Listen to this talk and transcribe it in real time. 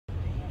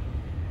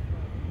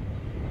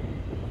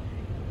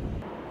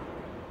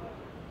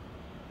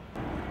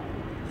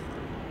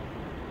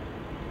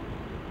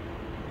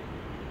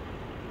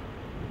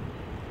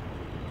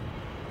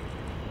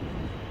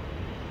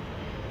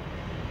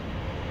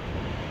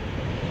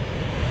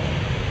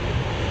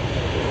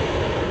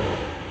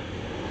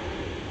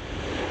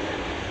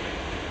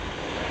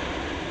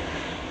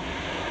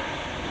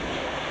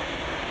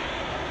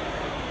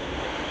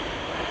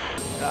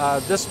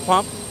This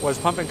pump was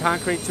pumping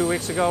concrete 2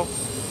 weeks ago.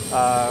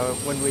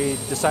 When we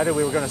decided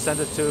we were going to send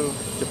it to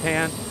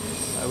Japan,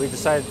 we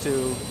decided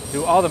to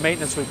do all the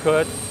maintenance we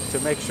could to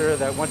make sure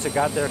that once it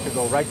got there, it could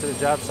go right to the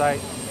job site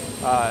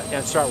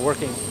and start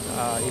working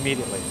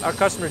immediately. Our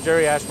customer,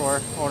 Jerry Ashmore,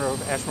 owner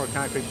of Ashmore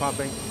Concrete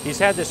Pumping, he's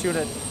had this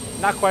unit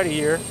not quite a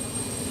year.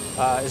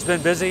 It's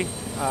been busy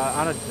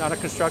on a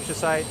construction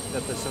site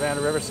at the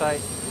Savannah River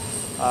site.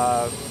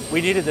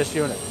 We needed this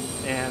unit,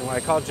 and when I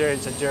called Jerry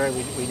and said, Jerry,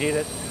 we need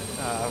it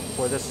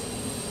for this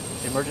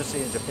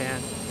emergency in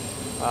Japan,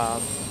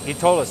 he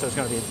told us there's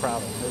going to be a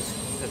problem.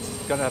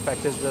 It's going to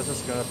affect his business,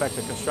 it's going to affect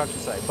the construction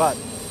site, but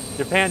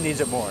Japan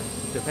needs it more.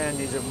 Japan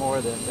needs it more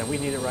than we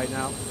need it right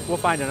now. We'll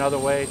find another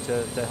way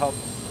to help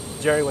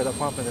Jerry with a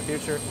pump in the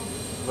future,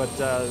 but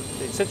the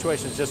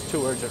situation is just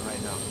too urgent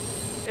right now.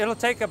 It'll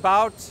take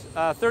about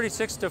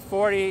 36 to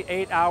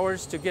 48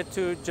 hours to get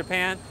to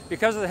Japan.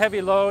 Because of the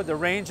heavy load, the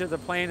range of the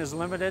plane is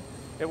limited.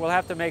 It will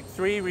have to make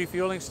 3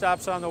 refueling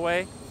stops on the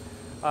way.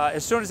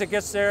 As soon as it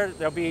gets there,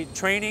 there'll be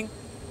training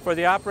for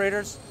the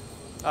operators.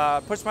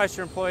 Putzmeister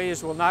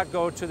employees will not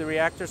go to the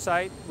reactor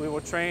site. We will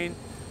train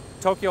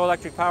Tokyo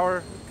Electric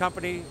Power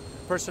Company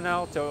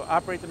personnel to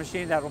operate the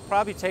machine. That will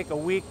probably take a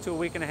week to a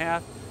week and a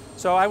half.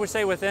 So I would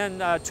say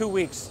within 2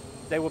 weeks,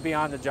 they will be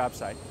on the job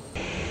site.